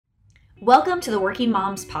Welcome to the Working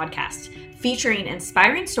Moms Podcast, featuring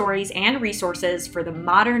inspiring stories and resources for the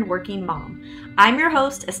modern working mom. I'm your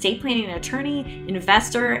host, estate planning attorney,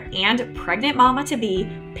 investor, and pregnant mama-to-be,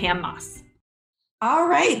 Pam Moss. All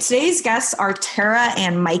right, today's guests are Tara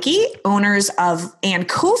and Mikey, owners of and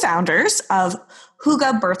co-founders of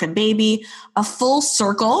Hygge Birth and Baby, a full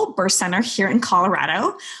circle birth center here in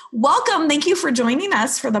Colorado. Welcome. Thank you for joining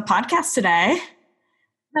us for the podcast today.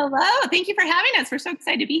 Hello. Thank you for having us. We're so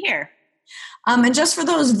excited to be here. And just for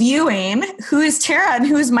those viewing, who is Tara and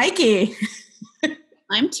who is Mikey?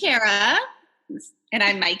 I'm Tara. And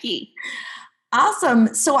I'm Mikey.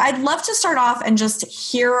 Awesome. So I'd love to start off and just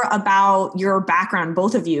hear about your background,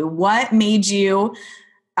 both of you. What made you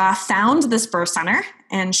found this birth center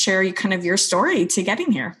and share kind of your story to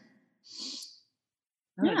getting here?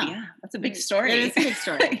 Yeah, that's a big story. It is a big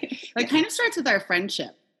story. It kind of starts with our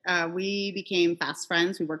friendship. We became fast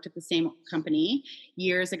friends. We worked at the same company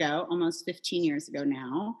years ago, almost 15 years ago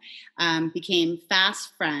now. Became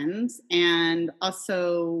fast friends and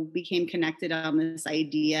also became connected on this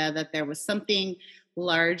idea that there was something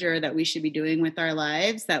larger that we should be doing with our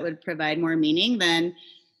lives that would provide more meaning than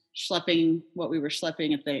schlepping what we were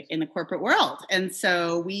schlepping in the corporate world. And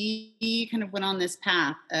so we kind of went on this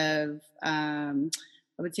path of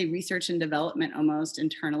I would say research and development almost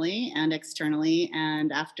internally and externally.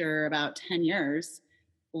 And after about 10 years,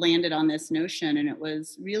 landed on this notion. And it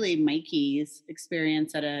was really Mikey's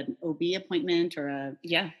experience at an OB appointment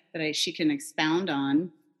she can expound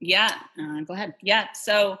on. Yeah. Go ahead. Yeah.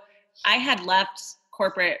 So I had left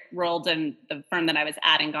corporate world and the firm that I was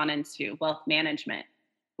at and gone into wealth management,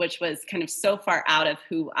 which was kind of so far out of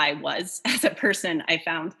who I was as a person. I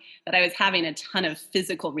found that I was having a ton of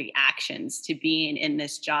physical reactions to being in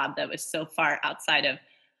this job that was so far outside of,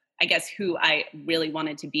 I guess, who I really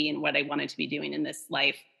wanted to be and what I wanted to be doing in this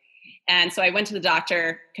life. And so I went to the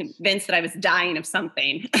doctor, convinced that I was dying of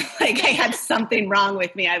something, like I had something wrong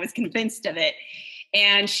with me. I was convinced of it.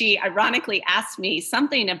 And she ironically asked me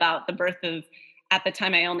something about the birth of, at the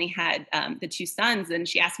time I only had the two sons, and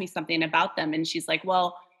she asked me something about them. And she's like,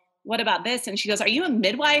 well, what about this? And she goes, are you a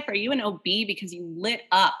midwife? Are you an OB? Because you lit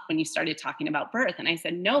up when you started talking about birth. And I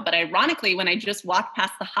said, no, but ironically, when I just walked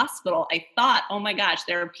past the hospital, I thought, oh my gosh,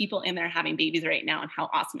 there are people in there having babies right now. And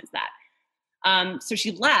how awesome is that? So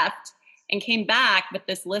she left and came back with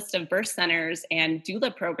this list of birth centers and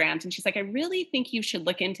doula programs. And she's like, I really think you should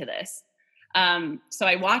look into this. So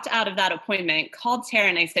I walked out of that appointment, called Tara,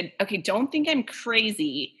 and I said, okay, don't think I'm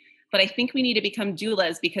crazy, but I think we need to become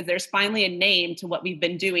doulas because there's finally a name to what we've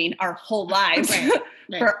been doing our whole lives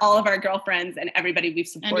right. for all of our girlfriends and everybody we've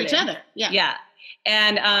supported. And each other. Yeah. Yeah.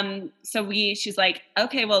 And she's like,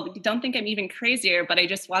 okay, well, don't think I'm even crazier, but I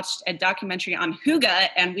just watched a documentary on Hygge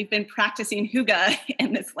and we've been practicing Hygge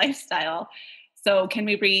in this lifestyle. So can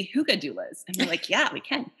we be Hygge doulas? And we're like, yeah, we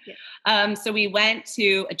can. Yeah. So we went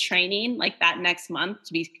to a training like that next month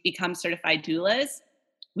to become certified doulas.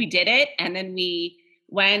 We did it. And then we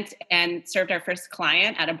went and served our first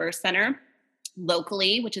client at a birth center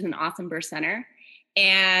locally, which is an awesome birth center.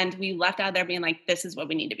 And we left out there being like, this is what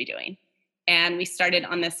we need to be doing. And we started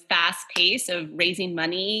on this fast pace of raising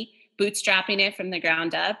money, bootstrapping it from the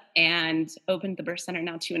ground up, and opened the birth center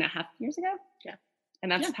now 2.5 years ago. Yeah.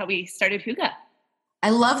 And that's how we started Hygge. I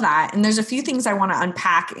love that. And there's a few things I want to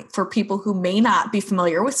unpack for people who may not be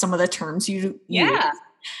familiar with some of the terms you use.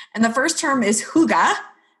 And the first term is Hygge.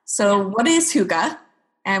 So what is Hygge?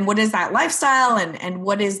 And what is that lifestyle? And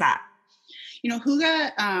what is that?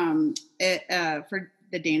 Hygge, for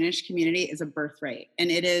the Danish community, is a birthright.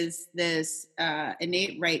 And it is this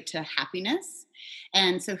innate right to happiness.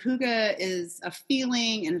 And so Hygge is a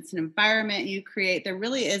feeling and it's an environment you create. There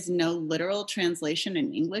really is no literal translation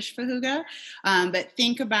in English for Hygge. But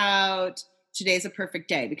think about today's a perfect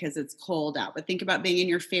day because it's cold out. But think about being in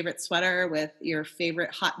your favorite sweater with your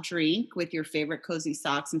favorite hot drink, with your favorite cozy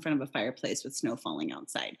socks in front of a fireplace with snow falling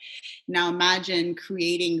outside. Now imagine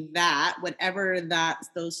creating that, whatever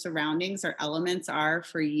those surroundings or elements are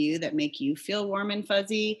for you that make you feel warm and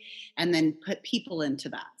fuzzy, and then put people into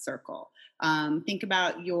that circle. Think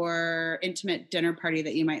about your intimate dinner party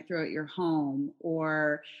that you might throw at your home,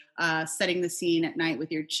 or setting the scene at night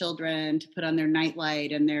with your children to put on their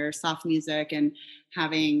nightlight and their soft music and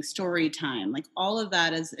having story time. Like all of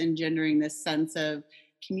that is engendering this sense of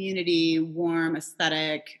community, warm,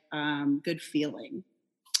 aesthetic, good feeling.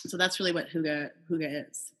 So that's really what Hygge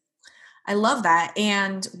is. I love that.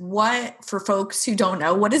 And what, for folks who don't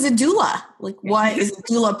know, what is a doula? Like, what is a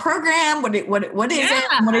doula program? What is it?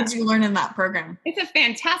 And what did you learn in that program? It's a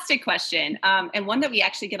fantastic question, and one that we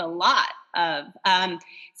actually get a lot of.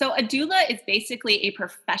 So a doula is basically a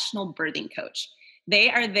professional birthing coach. They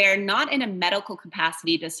are there not in a medical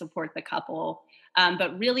capacity to support the couple,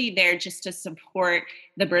 but really there just to support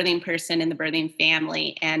the birthing person and the birthing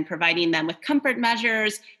family, and providing them with comfort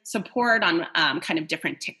measures, support on kind of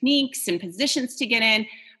different techniques and positions to get in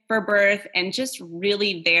for birth, and just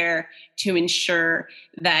really there to ensure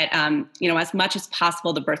that, as much as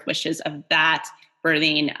possible, the birth wishes of that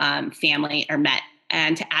birthing family are met,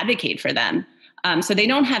 and to advocate for them. So they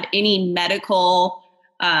don't have any medical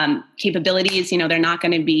capabilities. They're not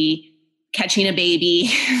going to be catching a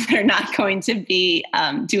baby. They're not going to be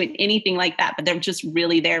doing anything like that, but they're just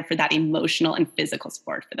really there for that emotional and physical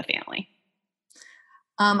support for the family.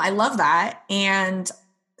 I love that. And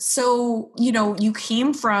so, you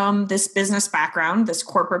came from this business background, this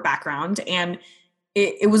corporate background, and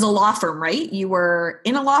it was a law firm, right? You were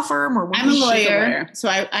in a law firm, or I'm a lawyer. So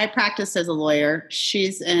I practiced as a lawyer.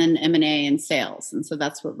 She's in M&A and sales. And so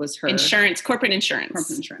that's what was her corporate insurance.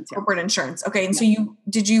 Yeah. Corporate insurance. Okay. And so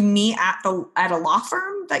did you meet at a law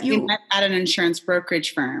firm that you met at an insurance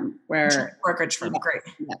brokerage firm Great.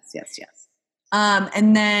 Yes.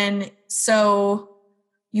 And then, so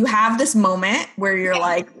you have this moment where you're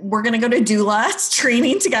like, we're going to go to doula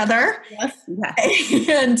training together. Yes.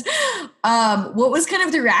 And what was kind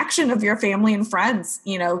of the reaction of your family and friends,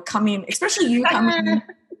 coming, especially you coming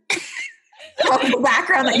from the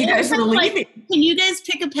background that you guys were leaving? Can you guys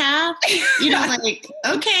pick a path?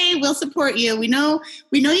 Okay, we'll support you. We know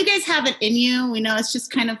you guys have it in you. We know it's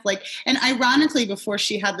just kind of like, and ironically, before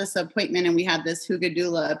she had this appointment and we had this Hygge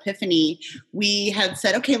doula epiphany, we had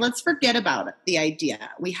said, okay, let's forget about it, the idea.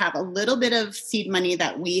 We have a little bit of seed money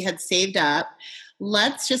that we had saved up.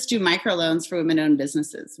 Let's just do microloans for women-owned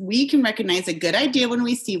businesses. We can recognize a good idea when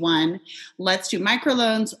we see one. Let's do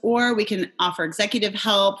microloans, or we can offer executive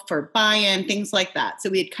help for buy-in, things like that.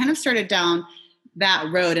 So we had kind of started down that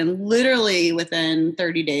road, and literally within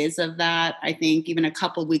 30 days of that, I think even a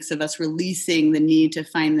couple of weeks of us releasing the need to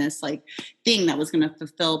find this thing that was going to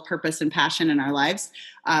fulfill purpose and passion in our lives,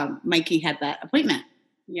 Mikey had that appointment.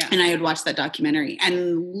 Yeah. And I would watch that documentary,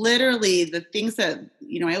 and literally the things that,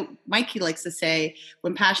 Mikey likes to say,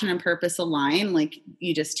 when passion and purpose align,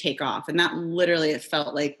 you just take off. And that literally, it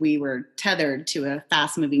felt like we were tethered to a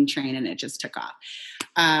fast moving train and it just took off.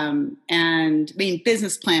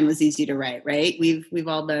 Business plan was easy to write, right? We've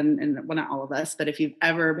all done, and well, not all of us, but if you've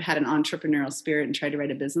ever had an entrepreneurial spirit and tried to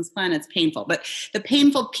write a business plan, it's painful, but the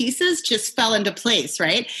painful pieces just fell into place,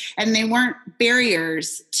 right? And they weren't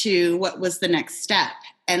barriers to what was the next step.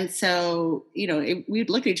 And so, we'd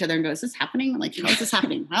look at each other and go, is this happening? How is this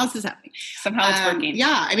happening? How is this happening? Somehow it's working.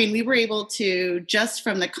 Yeah. We were able to, just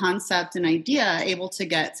from the concept and idea, able to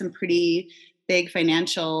get some pretty big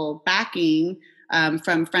financial backing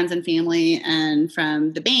from friends and family and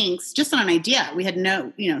from the banks, just on an idea. We had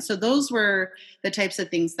so those were the types of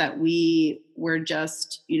things that we were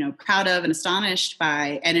just, proud of and astonished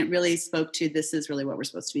by. And it really spoke to, this is really what we're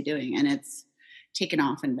supposed to be doing. And it's taken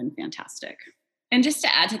off and been fantastic. And just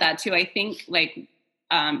to add to that too, I think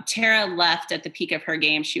Tara left at the peak of her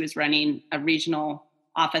game. She was running a regional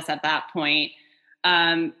office at that point.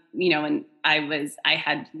 And I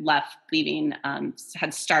had left leaving,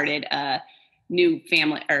 had started a new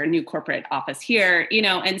family or a new corporate office here,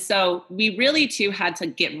 and so we really too had to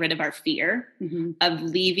get rid of our fear of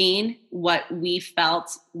leaving what we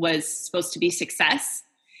felt was supposed to be success.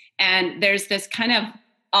 And there's this kind of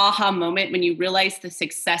aha moment when you realize the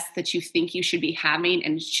success that you think you should be having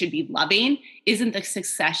and should be loving isn't the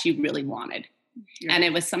success you really wanted. Yeah. And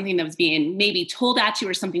it was something that was being maybe told at you,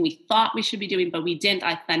 or something we thought we should be doing, but we didn't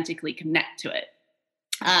authentically connect to it.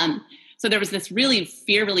 So there was this really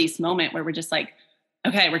fear release moment where we're just like,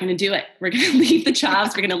 okay, we're going to do it. We're going to leave the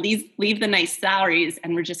jobs. We're going to leave the nice salaries,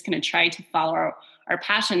 and we're just going to try to follow our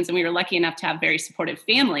passions. And we were lucky enough to have very supportive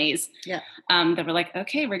families that were like,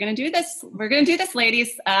 okay, we're going to do this. We're going to do this,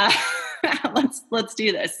 ladies. Let's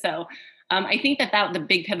do this. So I think that the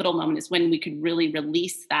big pivotal moment is when we could really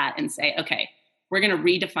release that and say, okay, we're going to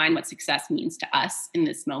redefine what success means to us in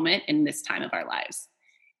this moment, in this time of our lives.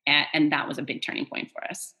 And that was a big turning point for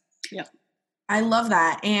us. Yeah. I love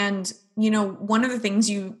that. And, one of the things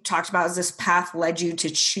you talked about is this path led you to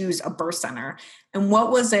choose a birth center. And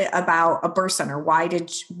what was it about a birth center? Why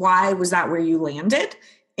was that where you landed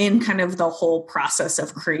in kind of the whole process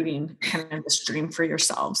of creating kind of this dream for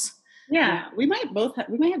yourselves? Yeah, we might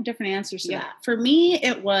have different answers to that. For me,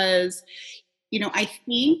 it was, I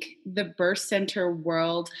think the birth center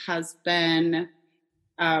world has been,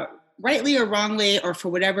 rightly or wrongly, or for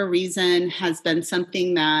whatever reason, has been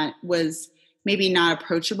something that was maybe not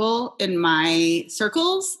approachable in my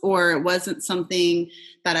circles, or it wasn't something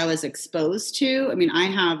that I was exposed to. I mean, I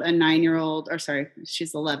have a 9-year-old, or sorry,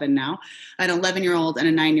 she's 11 now, an 11-year-old and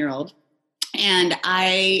a 9-year-old. And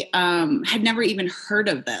I had never even heard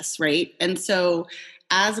of this, right? And so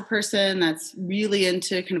as a person that's really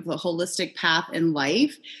into kind of the holistic path in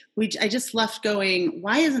life, I just left going,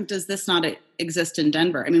 why does this not exist in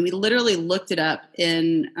Denver? I mean, we literally looked it up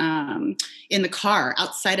in the car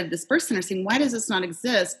outside of this birth center saying, why does this not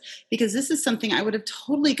exist? Because this is something I would have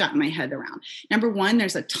totally gotten my head around. Number one,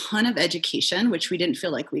 there's a ton of education, which we didn't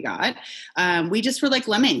feel like we got. We just were like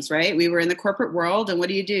lemmings, right? We were in the corporate world, and what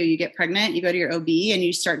do? You get pregnant, you go to your OB, and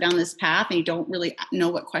you start down this path, and you don't really know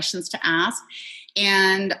what questions to ask.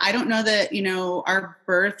 And I don't know that, our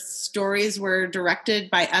birth stories were directed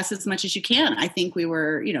by us as much as you can. I think we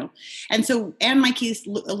were, and so, and Mikey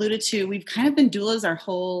alluded to, we've kind of been doulas our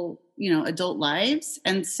whole, adult lives.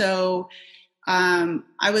 And so I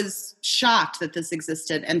was shocked that this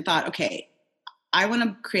existed and thought, okay, I want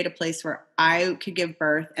to create a place where I could give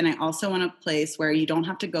birth. And I also want a place where you don't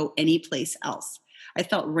have to go any place else. I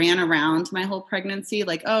felt ran around my whole pregnancy,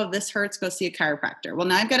 like, oh, this hurts, go see a chiropractor. Well,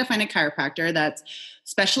 now I've got to find a chiropractor that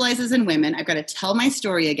specializes in women. I've got to tell my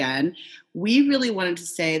story again. We really wanted to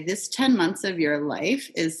say this 10 months of your life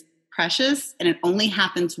is precious, and it only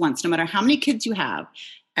happens once. No matter how many kids you have,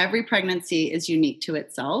 every pregnancy is unique to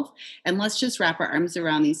itself. And let's just wrap our arms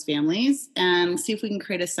around these families and see if we can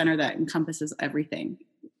create a center that encompasses everything.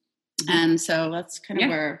 Mm-hmm. And so that's kind of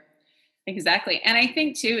where. Exactly. And I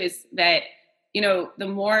think too is that, the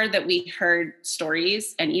more that we heard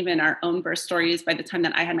stories, and even our own birth stories, by the time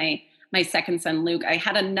that I had my second son, Luke, I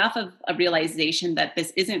had enough of a realization that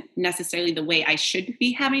this isn't necessarily the way I should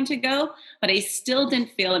be having to go, but I still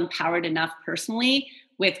didn't feel empowered enough personally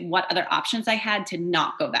with what other options I had to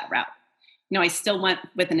not go that route. I still went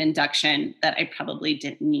with an induction that I probably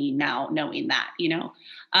didn't need now, knowing that,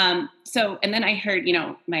 So, and then I heard,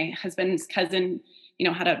 my husband's cousin,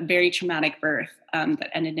 had a very traumatic birth that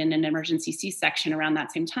ended in an emergency C-section around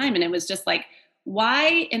that same time. And it was just like,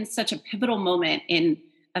 why in such a pivotal moment in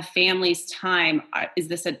a family's time is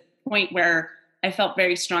this a point where I felt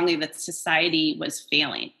very strongly that society was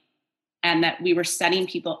failing and that we were setting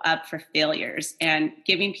people up for failures and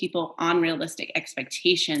giving people unrealistic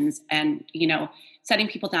expectations and, setting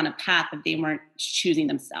people down a path that they weren't choosing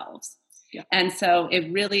themselves. Yeah. And so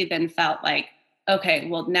it really then felt like, okay,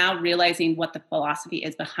 well, now realizing what the philosophy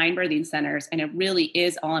is behind birthing centers, and it really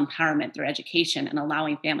is all empowerment through education and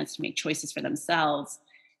allowing families to make choices for themselves.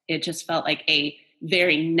 It just felt like a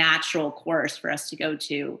very natural course for us to go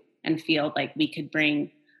to and feel like we could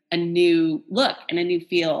bring a new look and a new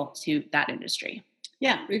feel to that industry.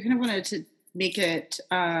 Yeah, we kind of wanted to make it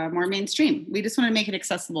more mainstream. We just want to make it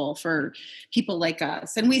accessible for people like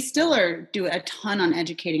us. And we still do a ton on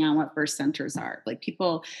educating on what birth centers are. Like,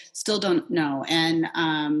 people still don't know. And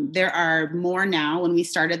there are more now. When we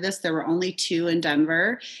started this, there were only 2 in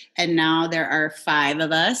Denver. And now there are 5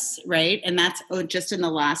 of us, right? And that's just in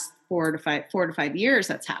the last 4 to 5 years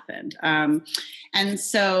that's happened. And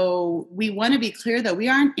so we want to be clear, though, we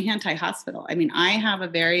aren't anti-hospital. I mean, I have a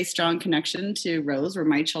very strong connection to Rose, where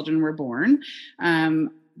my children were born.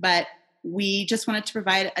 But we just wanted to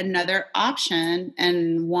provide another option,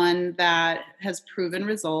 and one that has proven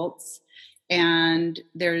results. And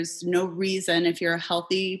there's no reason, if you're a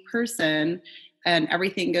healthy person and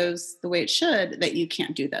everything goes the way it should, that you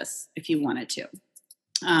can't do this if you wanted to.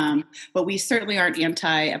 But we certainly aren't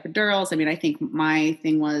anti-epidurals. I mean, I think my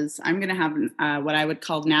thing was, I'm going to have what I would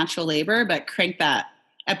call natural labor, but crank that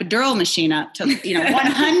epidural machine up to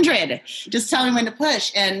 100, just tell me when to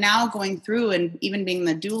push. And now going through and even being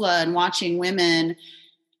the doula and watching women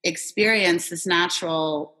experience this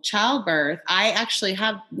natural childbirth, I actually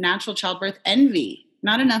have natural childbirth envy.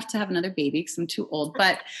 Not enough to have another baby because I'm too old,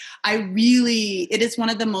 but it is one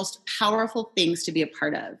of the most powerful things to be a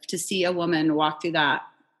part of, to see a woman walk through that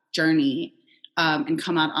journey and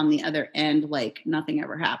come out on the other end like nothing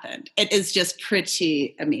ever happened. It is just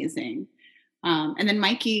pretty amazing. And then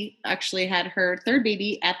Mikey actually had her 3rd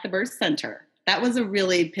baby at the birth center. That was a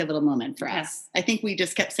really pivotal moment for us. I think we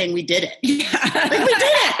just kept saying we did it. We did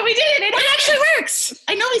it. We did it. It actually works.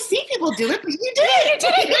 I know we see people do it, but you did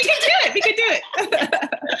it. We could do it.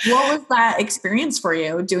 What was that experience for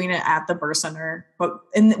you, doing it at the birth center?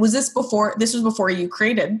 And was this before? This was before you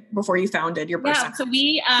founded your birth center. So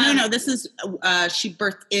we no. This is she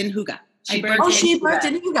birthed in Hygge. She birthed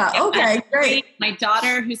in Hygge. Okay, great. My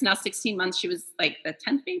daughter, who's now 16 months, she was like the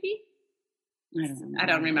 10th baby. I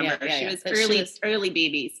don't remember. She was early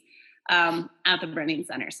babies at the birthing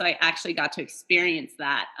center. So I actually got to experience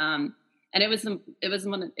that. And it was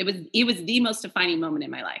the most defining moment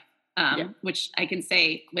in my life. Which I can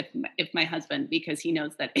say with my husband, because he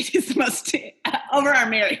knows that it is the most over our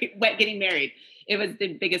getting married. It was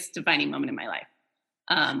the biggest defining moment in my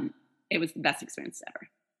life. It was the best experience ever.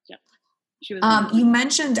 Yeah. She was you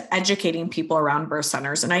mentioned educating people around birth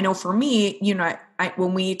centers. And I know for me,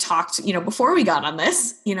 when we talked, before we got on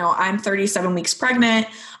this, I'm 37 weeks pregnant.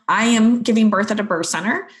 I am giving birth at a birth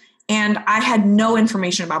center. And I had no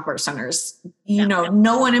information about birth centers. None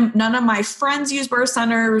of my friends use birth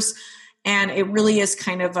centers. And it really is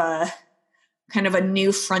kind of a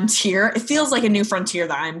new frontier. It feels like a new frontier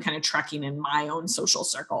that I'm kind of trekking in my own social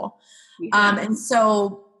circle. Yeah. And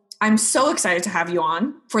so I'm so excited to have you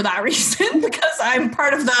on for that reason, because I'm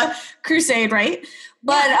part of the crusade, right?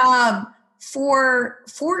 But for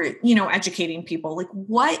educating people, like,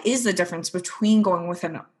 what is the difference between going with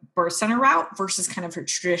a birth center route versus kind of a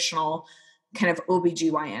traditional kind of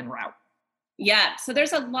OBGYN route? Yeah. So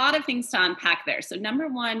there's a lot of things to unpack there. So number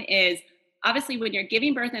one is, obviously, when you're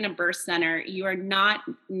giving birth in a birth center, you are not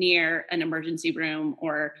near an emergency room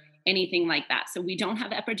or anything like that. So we don't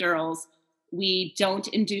have epidurals. We don't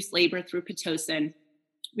induce labor through Pitocin.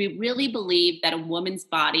 We really believe that a woman's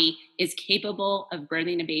body is capable of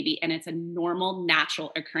birthing a baby, and it's a normal,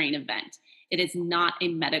 natural occurring event. It is not a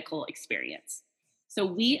medical experience. So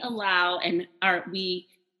we allow we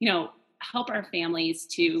help our families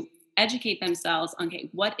to educate themselves on, okay,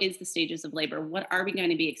 what is the stages of labor? What are we going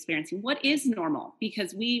to be experiencing? What is normal?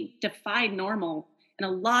 Because we define normal in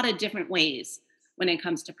a lot of different ways when it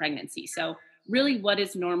comes to pregnancy. So really, what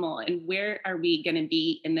is normal, and where are we going to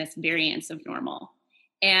be in this variance of normal?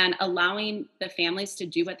 And allowing the families to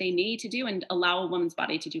do what they need to do, and allow a woman's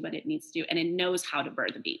body to do what it needs to do. And it knows how to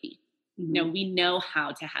birth a baby. Mm-hmm. We know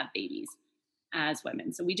how to have babies as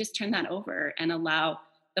women. So we just turn that over and allow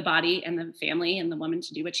the body and the family and the woman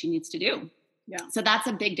to do what she needs to do. Yeah. So that's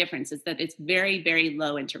a big difference, is that it's very, very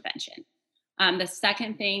low intervention. The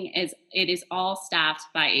second thing is, it is all staffed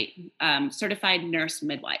by certified nurse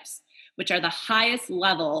midwives, which are the highest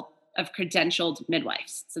level of credentialed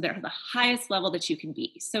midwives. So they're the highest level that you can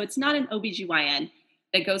be. So it's not an OBGYN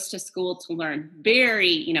that goes to school to learn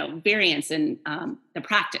variance in the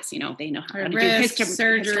practice. They know how to do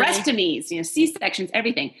hysterectomies, C-sections,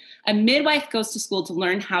 everything. A midwife goes to school to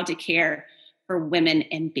learn how to care for women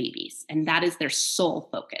and babies. And that is their sole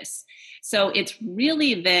focus. So it's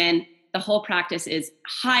really then the whole practice is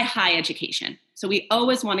high education. So we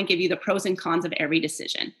always want to give you the pros and cons of every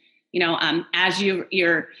decision. As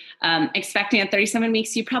you're expecting at 37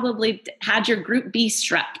 weeks, you probably had your group B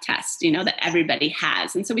strep test, that everybody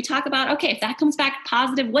has. And so we talk about, okay, if that comes back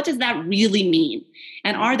positive, what does that really mean?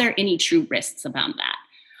 And are there any true risks about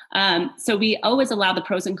that? So we always allow the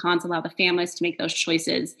pros and cons, allow the families to make those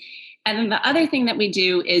choices. And then the other thing that we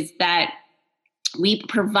do is that we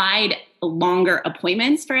provide longer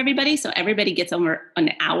appointments for everybody. So everybody gets over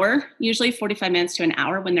an hour, usually 45 minutes to an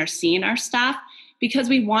hour when they're seeing our staff, because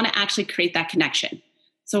we want to actually create that connection.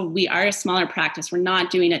 So we are a smaller practice. We're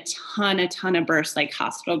not doing a ton of births like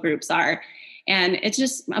hospital groups are. And it's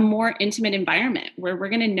just a more intimate environment where we're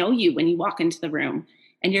going to know you when you walk into the room,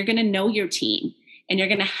 and you're going to know your team, and you're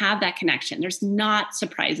going to have that connection. There's not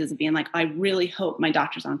surprises of being like, I really hope my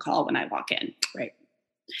doctor's on call when I walk in. Right.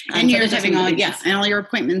 And you're having and all your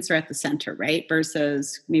appointments are at the center, right?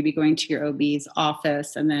 Versus maybe going to your OB's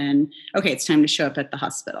office and then, okay, it's time to show up at the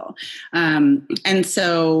hospital. And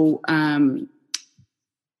so I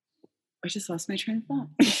just lost my train of thought.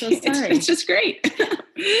 I'm so sorry. It's just great.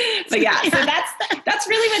 But yeah, so that's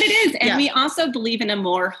really what it is. And we also believe in a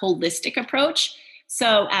more holistic approach.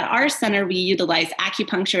 So at our center, we utilize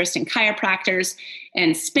acupuncturists and chiropractors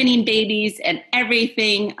and spinning babies and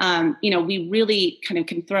everything. We really kind of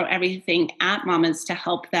can throw everything at mamas to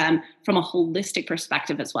help them from a holistic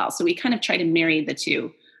perspective as well. So we kind of try to marry the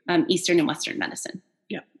two, Eastern and Western medicine.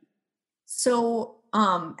 Yeah. So,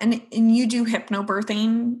 and you do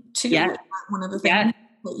hypnobirthing too? Yeah. One of the things.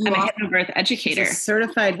 I'm a hypnobirth educator. She's a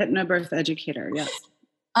certified hypnobirth educator. Yes.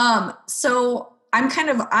 So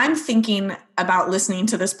I'm thinking about listening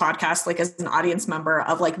to this podcast, like as an audience member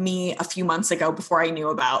of like me a few months ago before I knew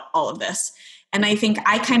about all of this. And I think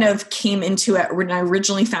I kind of came into it when I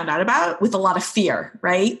originally found out about it with a lot of fear,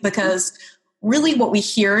 right? Because really what we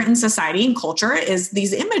hear in society and culture is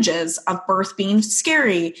these images of birth being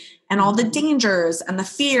scary and all the dangers and the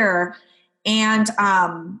fear, and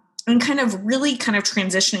kind of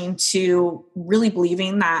transitioning to really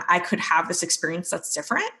believing that I could have this experience that's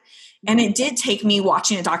different. And it did take me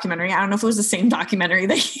watching a documentary. I don't know if it was the same documentary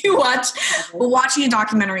that you watched, but watching a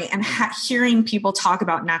documentary and hearing people talk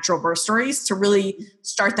about natural birth stories to really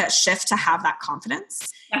start that shift to have that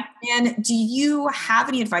confidence. Yeah. And do you have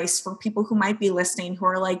any advice for people who might be listening who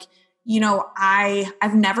are like,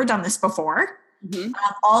 I've never done this before. Mm-hmm.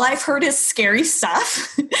 All I've heard is scary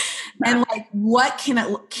stuff. And like, what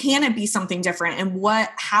can it be something different? And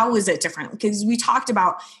how is it different? Because we talked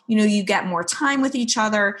about, you get more time with each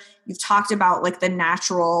other. You've talked about like the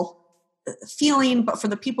natural feeling, but for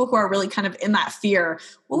the people who are really kind of in that fear,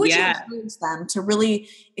 what would you encourage them to really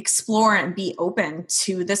explore and be open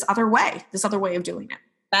to this other way of doing it?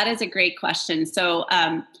 That is a great question. So,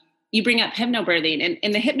 you bring up hypnobirthing, and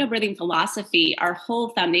in the hypnobirthing philosophy, our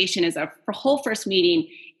whole foundation is our whole first meeting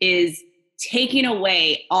is taking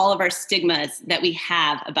away all of our stigmas that we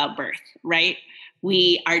have about birth, right?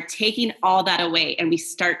 We are taking all that away and we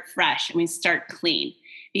start fresh and we start clean.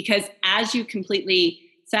 Because as you completely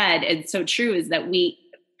said, and so true, is that we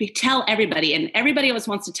tell everybody, and everybody always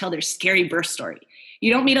wants to tell their scary birth story.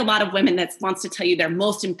 You don't meet a lot of women that wants to tell you their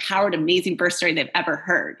most empowered, amazing birth story they've ever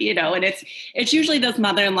heard, and it's usually those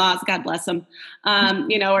mother-in-laws, God bless them,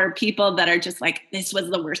 or people that are just like, this was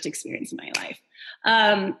the worst experience in my life.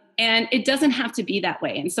 And it doesn't have to be that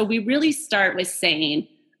way. And so we really start with saying,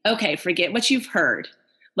 okay, forget what you've heard.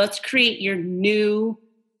 Let's create your new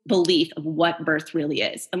belief of what birth really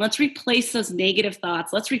is. And let's replace those negative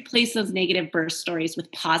thoughts. Let's replace those negative birth stories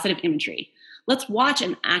with positive imagery. Let's watch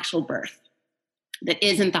an actual birth that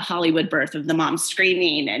isn't the Hollywood birth of the mom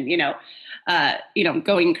screaming and,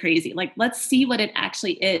 going crazy. Like, let's see what it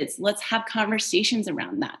actually is. Let's have conversations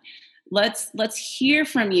around that. Let's hear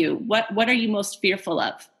from you. What are you most fearful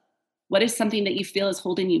of? What is something that you feel is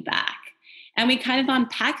holding you back? And we kind of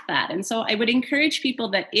unpack that. And so I would encourage people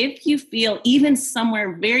that if you feel even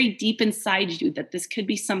somewhere very deep inside you that this could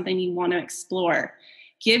be something you want to explore,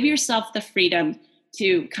 give yourself the freedom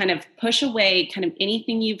to kind of push away kind of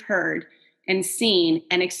anything you've heard and seen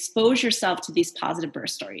and expose yourself to these positive birth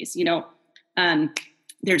stories.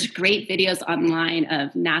 There's great videos online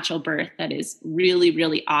of natural birth that is really,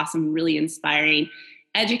 really awesome, really inspiring.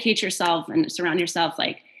 Educate yourself and surround yourself.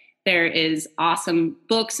 Like, there is awesome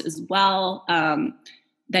books as well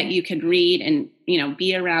that you can read and,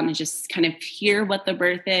 be around and just kind of hear what the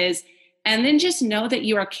birth is. And then just know that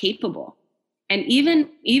you are capable. And even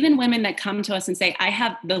women that come to us and say, I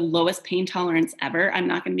have the lowest pain tolerance ever, I'm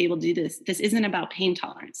not going to be able to do this. This isn't about pain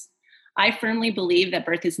tolerance. I firmly believe that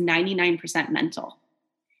birth is 99% mental.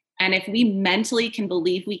 And if we mentally can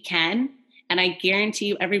believe we can, and I guarantee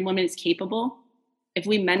you every woman is capable, if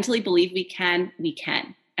we mentally believe we can,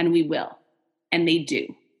 and we will, and they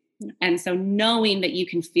do. And so knowing that you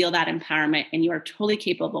can feel that empowerment and you are totally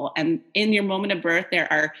capable, and in your moment of birth,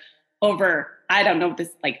 there are over, I don't know, this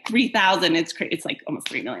like 3,000, it's like almost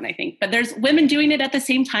 3 million, I think. But there's women doing it at the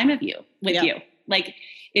same time with you. Like,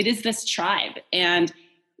 it is this tribe. And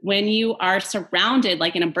when you are surrounded,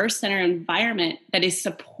 like in a birth center environment that is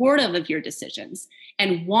supportive of your decisions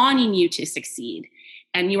and wanting you to succeed,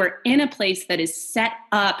 and you are in a place that is set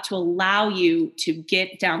up to allow you to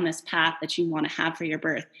get down this path that you want to have for your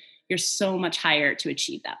birth, you're so much higher to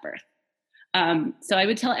achieve that birth. So I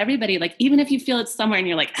would tell everybody, like, even if you feel it's somewhere and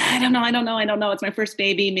you're like, I don't know, it's my first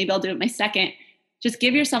baby, maybe I'll do it my second, just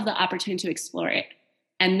give yourself the opportunity to explore it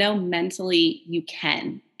and know mentally you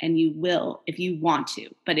can and you will if you want to,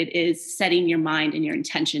 but it is setting your mind and your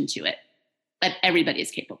intention to it. But everybody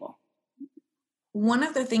is capable. One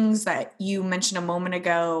of the things that you mentioned a moment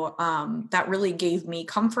ago that really gave me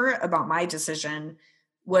comfort about my decision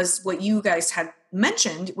was what you guys had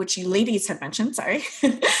mentioned, which you ladies had mentioned,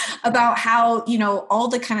 about how, all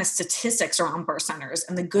the kind of statistics around birth centers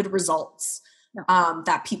and the good results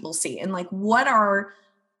that people see. And like, what are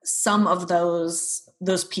some of those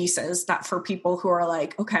pieces that for people who are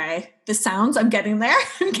like, okay, this sounds, I'm getting there.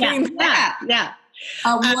 Yeah.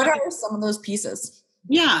 What are some of those pieces?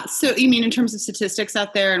 Yeah. So you mean in terms of statistics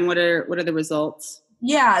out there, and what are the results?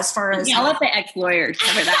 Yeah, as far as I'll let the ex-lawyer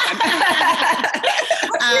cover that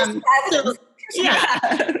one.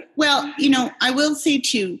 Well, I will say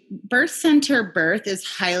too, birth center birth is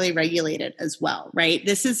highly regulated as well, right?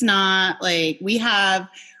 This is not like we have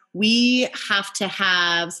to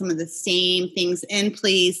have some of the same things in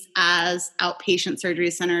place as outpatient surgery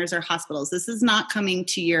centers or hospitals. This is not coming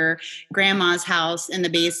to your grandma's house in the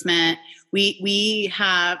basement.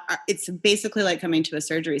 It's basically like coming to a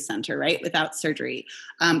surgery center, right? Without surgery.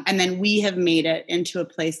 And then we have made it into a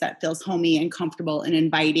place that feels homey and comfortable and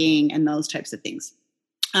inviting and those types of things.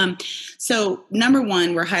 So number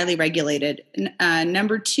one, we're highly regulated.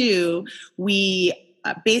 Number two,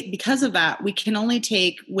 because of that, we can only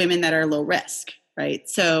take women that are low risk. right?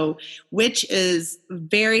 So, which is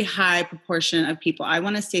very high proportion of people. I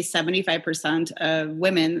want to say 75% of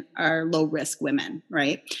women are low risk women,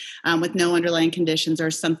 right? With no underlying conditions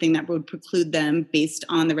or something that would preclude them based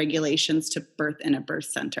on the regulations to birth in a birth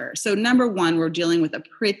center. So number one, we're dealing with a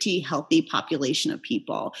pretty healthy population of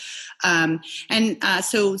people.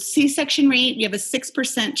 So C-section rate, you have a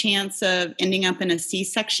 6% chance of ending up in a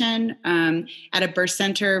C-section at a birth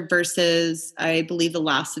center versus, I believe the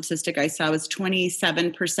last statistic I saw was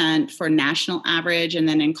 27% for national average. And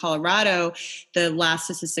then in Colorado, the last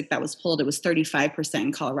statistic that was pulled, it was 35%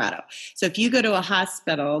 in Colorado. So if you go to a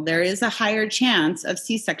hospital, there is a higher chance of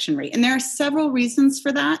C-section rate. And there are several reasons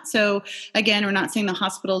for that. So again, we're not saying the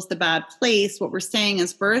hospital is the bad place. What we're saying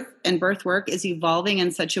is birth and birth work is evolving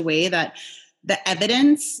in such a way that the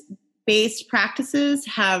evidence-based practices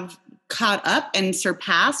have caught up and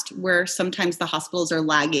surpassed where sometimes the hospitals are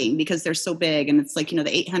lagging because they're so big and it's like, the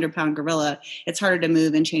 800-pound gorilla, it's harder to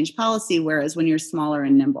move and change policy, whereas when you're smaller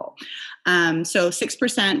and nimble. So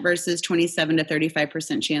 6% versus 27 to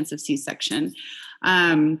 35% chance of C-section.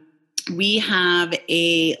 We have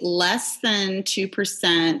a less than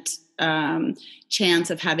 2% chance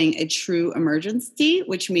of having a true emergency,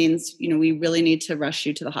 which means, we really need to rush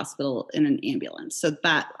you to the hospital in an ambulance. So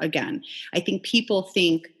that, again, I think people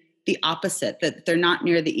think the opposite, that they're not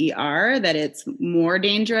near the ER, that it's more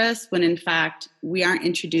dangerous, when in fact, we aren't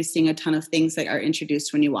introducing a ton of things that are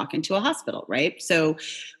introduced when you walk into a hospital, right? So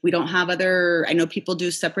we don't have I know people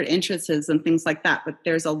do separate entrances and things like that, but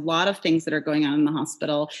there's a lot of things that are going on in the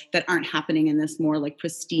hospital that aren't happening in this more like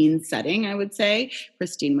pristine setting, I would say,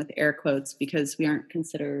 pristine with air quotes, because we aren't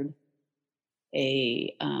considered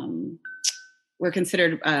we're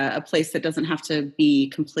considered a place that doesn't have to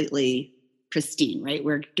be completely pristine, right?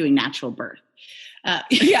 We're doing natural birth.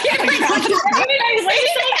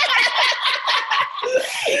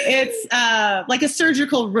 It's like a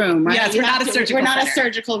surgical room, right? Yes, we're not a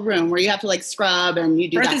surgical room where you have to like scrub and you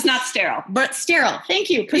do birth that. Is not sterile. But sterile. Thank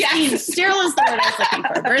you, Christine. Yes. Sterile is the word I was looking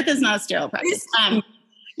for. Birth is not a sterile practice.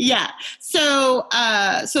 So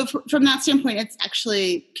from that standpoint, it's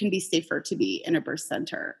actually can be safer to be in a birth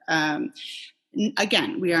center.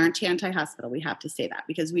 Again, we aren't anti-hospital. We have to say that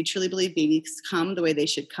because we truly believe babies come the way they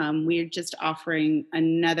should come. We're just offering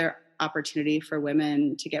another opportunity for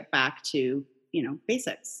women to get back to,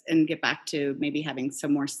 basics and get back to maybe having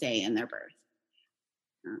some more say in their birth.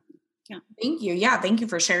 Thank you. Yeah. Thank you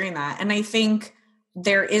for sharing that. And I think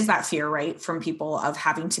there is that fear, right, from people of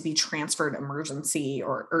having to be transferred emergency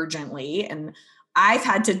or urgently. And I've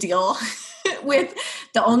had to deal with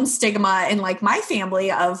the own stigma in like my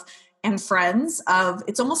family and friends of,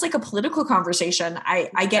 it's almost like a political conversation.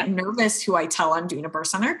 I get nervous who I tell I'm doing a birth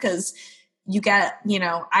center because you get,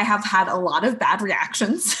 I have had a lot of bad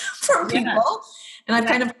reactions from people and I've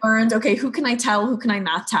kind of learned, okay, who can I tell? Who can I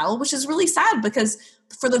not tell? Which is really sad because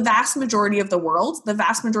for the vast majority of the world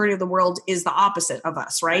is the opposite of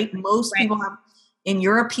us, right? Most people have in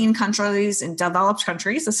European countries, in developed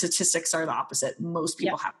countries, the statistics are the opposite. Most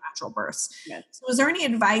people have natural births. Yes. So is there any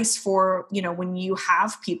advice for, when you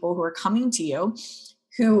have people who are coming to you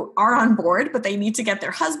who are on board, but they need to get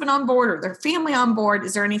their husband on board or their family on board?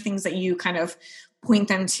 Is there any things that you kind of point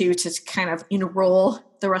them to kind of enroll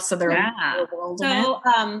the rest of their world in it?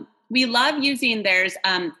 So we love using there's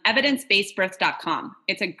evidencebasedbirth.com.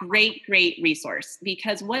 It's a great, great resource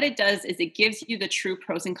because what it does is it gives you the true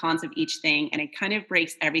pros and cons of each thing and it kind of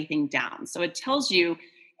breaks everything down. So it tells you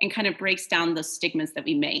and kind of breaks down the stigmas that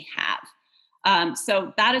we may have.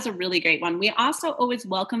 So that is a really great one. We also always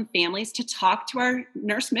welcome families to talk to our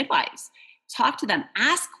nurse midwives. Talk to them,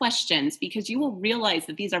 ask questions, because you will realize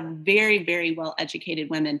that these are very, very well-educated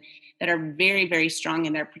women that are very, very strong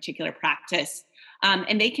in their particular practice.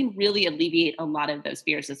 And they can really alleviate a lot of those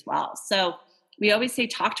fears as well. So we always say,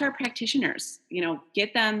 talk to our practitioners,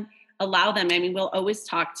 get them, allow them. I mean, we'll always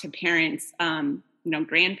talk to parents,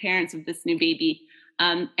 grandparents of this new baby,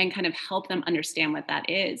 and kind of help them understand what that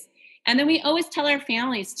is. And then we always tell our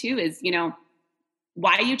families too, is,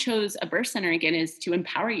 why you chose a birth center again is to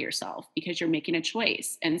empower yourself because you're making a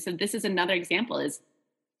choice. And so this is another example is,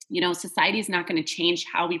 society is not going to change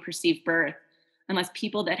how we perceive birth unless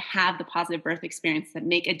people that have the positive birth experience that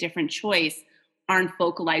make a different choice aren't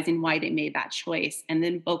vocalizing why they made that choice and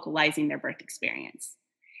then vocalizing their birth experience.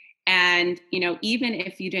 And, even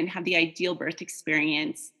if you didn't have the ideal birth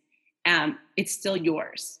experience, it's still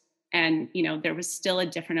yours. And, there was still a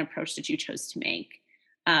different approach that you chose to make.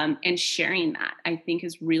 And sharing that, I think,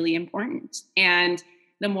 is really important. And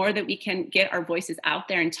the more that we can get our voices out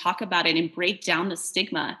there and talk about it and break down the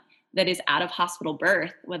stigma that is out of hospital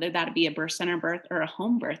birth, whether that be a birth center birth or a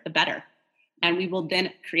home birth, the better. And we will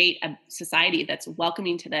then create a society that's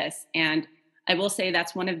welcoming to this. And I will say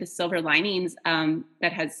that's one of the silver linings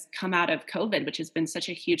that has come out of COVID, which has been such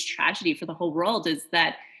a huge tragedy for the whole world, is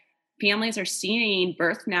that families are seeing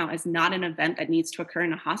birth now as not an event that needs to occur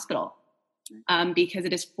in a hospital, because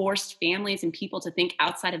it has forced families and people to think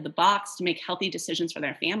outside of the box to make healthy decisions for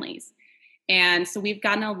their families. And so we've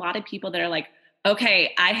gotten a lot of people that are like,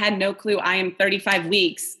 okay, I had no clue. I am 35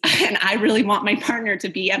 weeks and I really want my partner to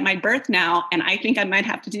be at my birth now. And I think I might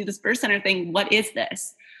have to do this birth center thing. What is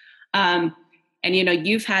this? And,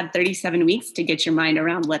 you've had 37 weeks to get your mind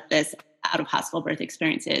around what this out of hospital birth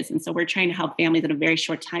experience is. And so we're trying to help families in a very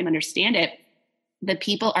short time understand it, that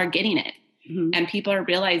people are getting it. Mm-hmm. And people are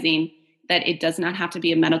realizing that it does not have to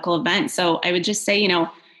be a medical event. So I would just say,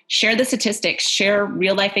 share the statistics, share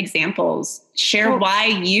real life examples, share why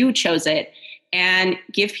you chose it, and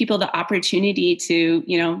give people the opportunity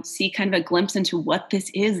to, see kind of a glimpse into what this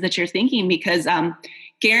is that you're thinking, because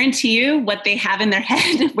guarantee you what they have in their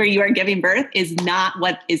head where you are giving birth is not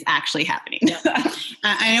what is actually happening.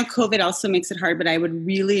 I know COVID also makes it hard, but I would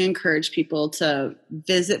really encourage people to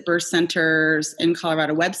visit birth centers in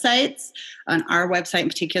Colorado websites. On our website in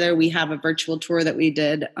particular, we have a virtual tour that we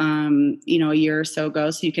did, a year or so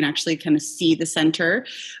ago, so you can actually kind of see the center.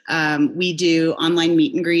 We do online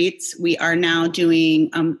meet and greets. We are now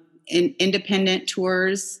doing independent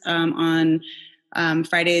tours on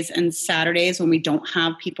Fridays and Saturdays when we don't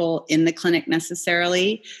have people in the clinic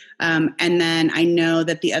necessarily. And then I know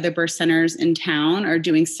that the other birth centers in town are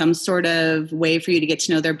doing some sort of way for you to get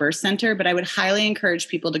to know their birth center, but I would highly encourage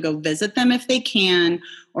people to go visit them if they can,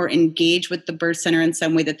 or engage with the birth center in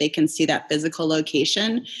some way that they can see that physical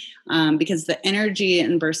location. Because the energy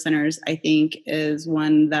in birth centers, I think, is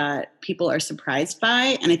one that people are surprised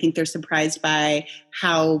by. And I think they're surprised by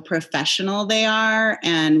how professional they are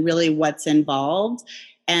and really what's involved.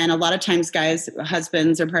 And a lot of times guys,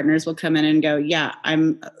 husbands or partners will come in and go, yeah, I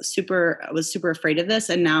was super afraid of this,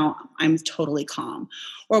 and now I'm totally calm.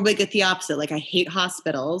 Or we get the opposite, like, I hate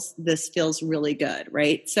hospitals. This feels really good,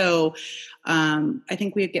 right? So I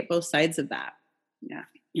think we get both sides of that. Yeah.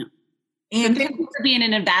 And thank you for being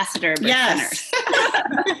an ambassador of birth centers.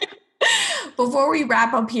 Before we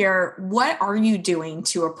wrap up here, what are you doing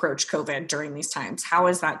to approach COVID during these times? How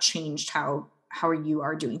has that changed how you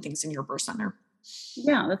are doing things in your birth center?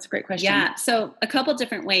 Yeah, that's a great question. Yeah. So a couple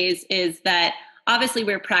different ways is that obviously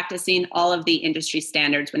we're practicing all of the industry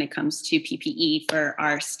standards when it comes to PPE for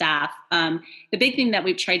our staff. The big thing that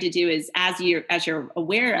we've tried to do is, as you're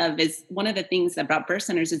aware of, is one of the things about birth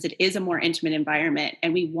centers is it is a more intimate environment,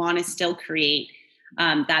 and we want to still create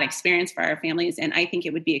that experience for our families. And I think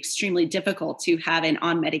it would be extremely difficult to have an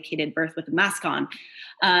unmedicated birth with a mask on.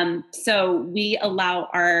 So we allow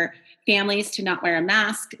our families to not wear a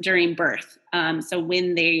mask during birth. So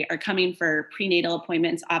when they are coming for prenatal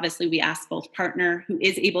appointments, obviously we ask both partner, who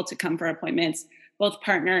is able to come for appointments, both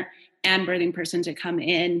partner and birthing person to come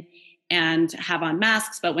in and have on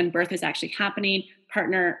masks. But when birth is actually happening,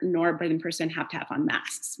 partner nor birthing person have to have on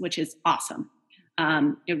masks, which is awesome.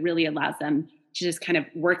 It really allows them to just kind of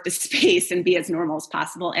work the space and be as normal as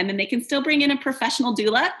possible. And then they can still bring in a professional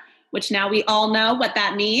doula, which now we all know what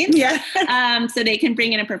that means. Yeah. So they can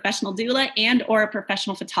bring in a professional doula and or a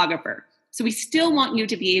professional photographer. So we still want you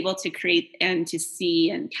to be able to create and to see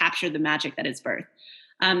and capture the magic that is birth.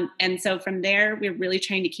 And so from there, we're really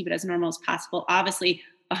trying to keep it as normal as possible. Obviously,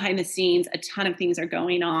 behind the scenes, a ton of things are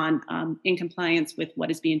going on in compliance with what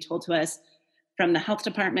is being told to us from the health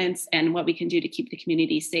departments and what we can do to keep the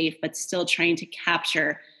community safe, but still trying to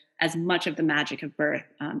capture as much of the magic of birth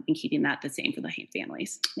and keeping that the same for the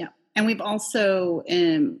families. Yeah. And we've also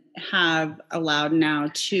have allowed now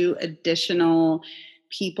 2 additional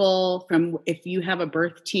people from, if you have a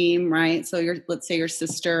birth team, right? So let's say your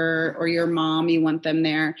sister or your mom, you want them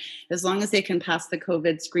there, as long as they can pass the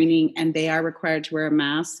COVID screening and they are required to wear a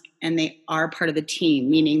mask and they are part of the team,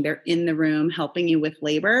 meaning they're in the room helping you with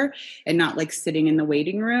labor and not like sitting in the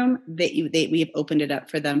waiting room, we have opened it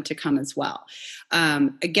up for them to come as well.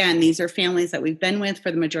 Again, these are families that we've been with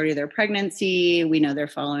for the majority of their pregnancy. We know they're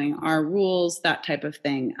following our rules, that type of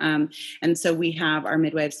thing. And so we have, our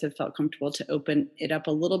midwives have felt comfortable to open it up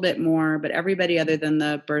a little bit more, but everybody other than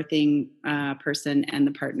the birthing person and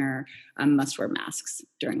the partner must wear masks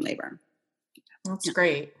during labor. That's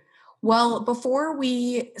great. Well, before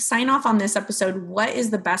we sign off on this episode, what is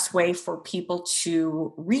the best way for people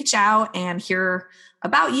to reach out and hear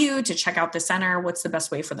about you, to check out the center? What's the best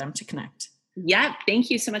way for them to connect? Yeah, thank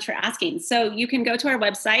you so much for asking. So you can go to our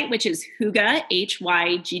website, which is Hygge,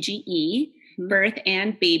 Hygge,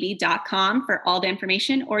 birthandbaby.com for all the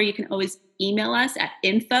information, or you can always email us at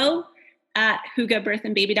info at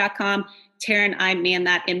hyggebirthandbaby.com. Tara and I man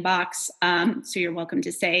that inbox. So you're welcome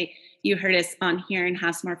to say you heard us on here and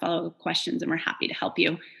have some more follow-up questions, and we're happy to help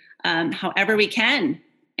you however we can,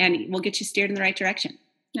 and we'll get you steered in the right direction.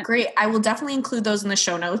 Yeah. Great. I will definitely include those in the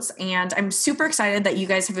show notes. And I'm super excited that you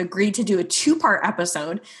guys have agreed to do a 2-part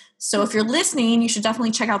episode. So if you're listening, you should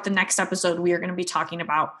definitely check out the next episode. We are going to be talking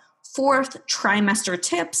about 4th trimester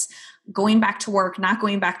tips, going back to work, not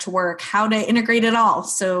going back to work, how to integrate it all.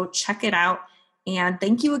 So check it out. And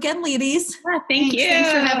thank you again, ladies. Yeah, thank you.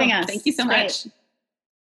 Thanks for having us. Thank you so much.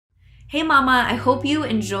 Hey mama, I hope you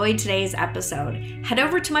enjoyed today's episode. Head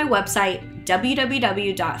over to my website,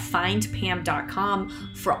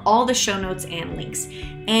 www.findpam.com, for all the show notes and links.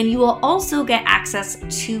 And you will also get access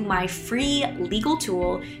to my free legal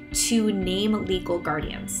tool to name legal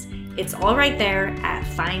guardians. It's all right there at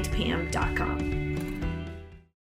findpam.com.